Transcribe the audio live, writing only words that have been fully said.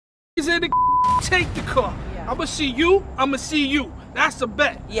in the take the car. Yeah. I'ma see you, I'ma see you. That's a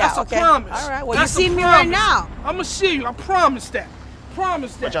bet. Yeah, that's okay. a promise. All right, well, that's you see me right now. I'ma see you, I promise that.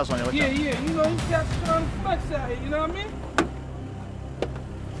 Promise that. Watch out, Sonia, watch out. Yeah, you know, you got to try to flex out here, you know what I mean?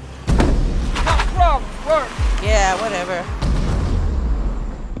 No problem, work. Yeah, whatever.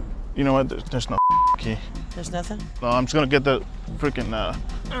 You know what? There's no key. There's nothing? No, I'm just gonna get the freaking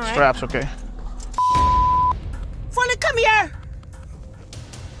straps, okay? Freddie, come here.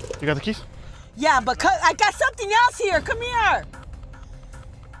 You got the keys? Yeah, but I got something else here. Come here.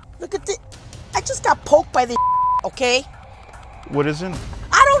 Look at this. I just got poked by the okay? What is in?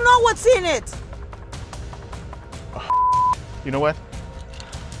 I don't know what's in it. You know what?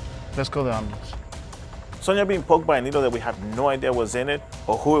 Let's go to the ambulance. Sonia being poked by a needle that we have no idea was in it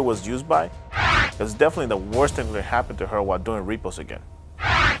or who it was used by is definitely the worst thing that happened to her while doing repos again.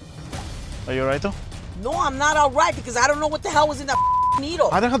 Are you alright though? No, I'm not all right because I don't know what the hell was in that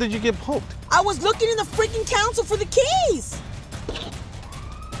needle. How the hell did you get poked? I was looking in the freaking console for the keys.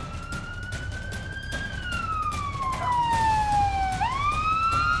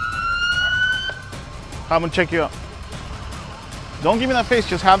 Have them check you out. Don't give me that face,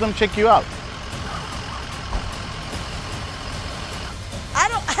 just have them check you out.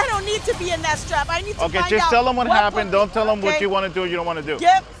 I don't need to be in that strap. I need to Okay, find just out tell them what happened. Don't tell them okay? what you want to do or you don't want to do.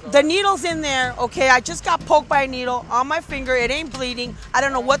 Yep, the needle's in there, okay? I just got poked by a needle on my finger. It ain't bleeding. I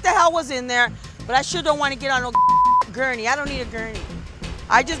don't know what the hell was in there, but I sure don't want to get on no gurney. I don't need a gurney.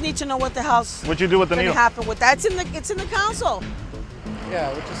 I just need to know what the hell's What'd you do with the needle? happen with that. It's in the console.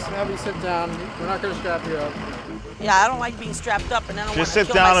 Yeah, we'll just have you sit down. We're not going to strap you up. Yeah, I don't like being strapped up and I don't want to Just sit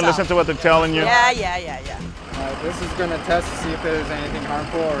kill down and myself. listen to what they're telling you. Yeah. This is going to test to see if there's anything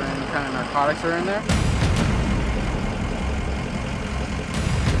harmful or any kind of narcotics are in there.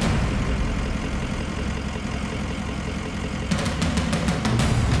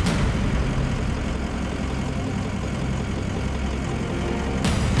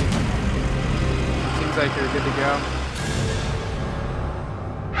 Seems like you're good to go.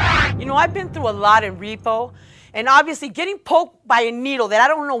 You know, I've been through a lot in Repo, and obviously getting poked by a needle that I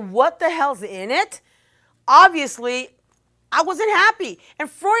don't know what the hell's in it, obviously, I wasn't happy. And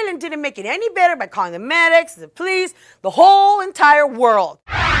Froylan didn't make it any better by calling the medics, the police, the whole entire world.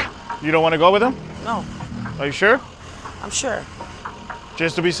 You don't want to go with them? No. Are you sure? I'm sure.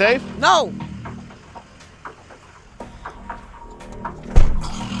 Just to be safe? No.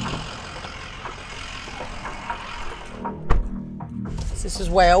 This is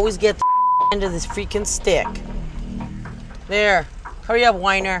why I always get the end of this freaking stick. There. Hurry up,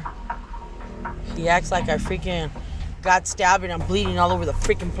 whiner. He acts like I freaking got stabbed and I'm bleeding all over the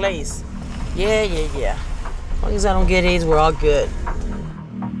freaking place. Yeah. As long as I don't get AIDS, we're all good.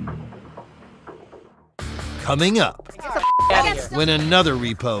 Coming up, when another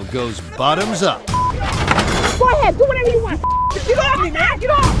repo goes bottoms up. Go ahead, do whatever you want. Get off me, man, get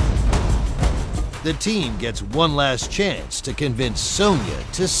off! The team gets one last chance to convince Sonia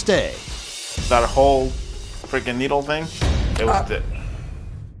to stay. That whole freaking needle thing, it was it.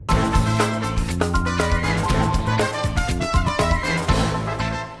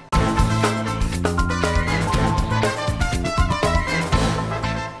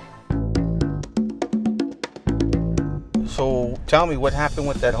 So tell me what happened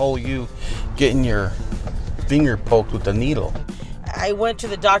with that whole you getting your finger poked with the needle. I went to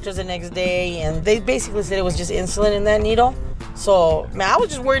the doctors the next day and they basically said it was just insulin in that needle. So, man, I was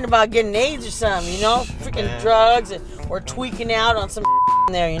just worried about getting AIDS or something, you know? Freaking drugs or tweaking out on some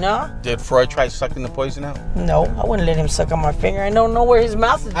in there, you know? Did Freud try sucking the poison out? No, I wouldn't let him suck on my finger. I don't know where his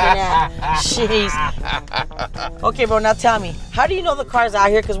mouth has been at. Jeez. Okay, bro, now tell me, how do you know the car's out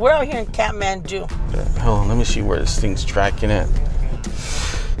here? Because we're out here in Kathmandu. Hold on, let me see where this thing's tracking it.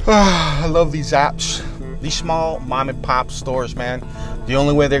 I love these apps. These small mom and pop stores, man. The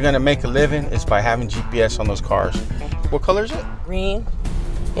only way they're gonna make a living is by having GPS on those cars. What color is it? Green.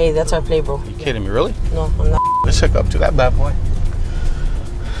 Hey, that's our play, bro. You kidding me, really? No, I'm not. Let's hook up to that bad boy.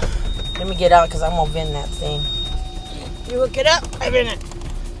 Let me get out because I'm gonna vin that thing. You hook it up, I vin it.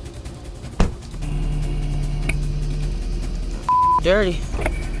 Dirty.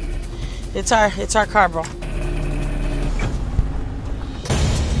 It's our car, bro.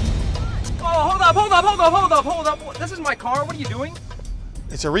 Oh, hold up. This is my car. What are you doing?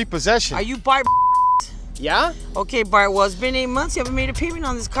 It's a repossession. Are you Bart? Yeah? Okay, Bart. Well, it's been 8 months. You haven't made a payment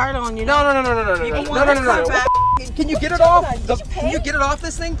on this car loan, you know? No. Can you get it off? Can you get it off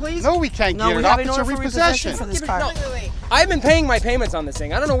this thing, please? No, we can't get it off. It's a repossession. For this car. Wait. I've been paying my payments on this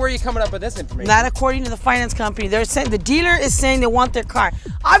thing. I don't know where you're coming up with this information. Not according to the finance company. They're saying the dealer is saying they want their car.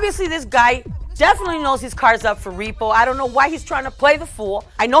 Obviously, this guy definitely knows his car's up for repo. I don't know why he's trying to play the fool.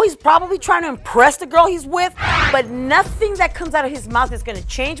 I know he's probably trying to impress the girl he's with, but nothing that comes out of his mouth is gonna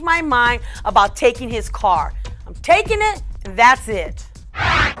change my mind about taking his car. I'm taking it, and that's it.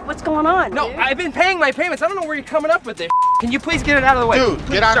 What's going on? No, dude? I've been paying my payments. I don't know where you're coming up with this. Can you please get it out of the way? Dude,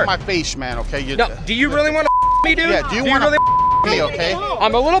 please, get out sir. of my face, man, okay? No, do you really want to me, dude? Yeah, do you want to me, okay?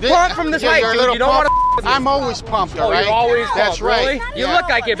 I'm a little pumped from this hike, you're a dude. little You don't want pumped. to I'm always pumped, all right? you're always pumped. That's right. Really? You Yeah. look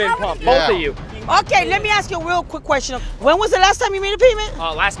like you've been pumped, Yeah. both of you. Okay, let me ask you a real quick question. When was the last time you made a payment?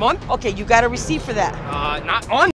 Last month? Okay, you got a receipt for that. Not on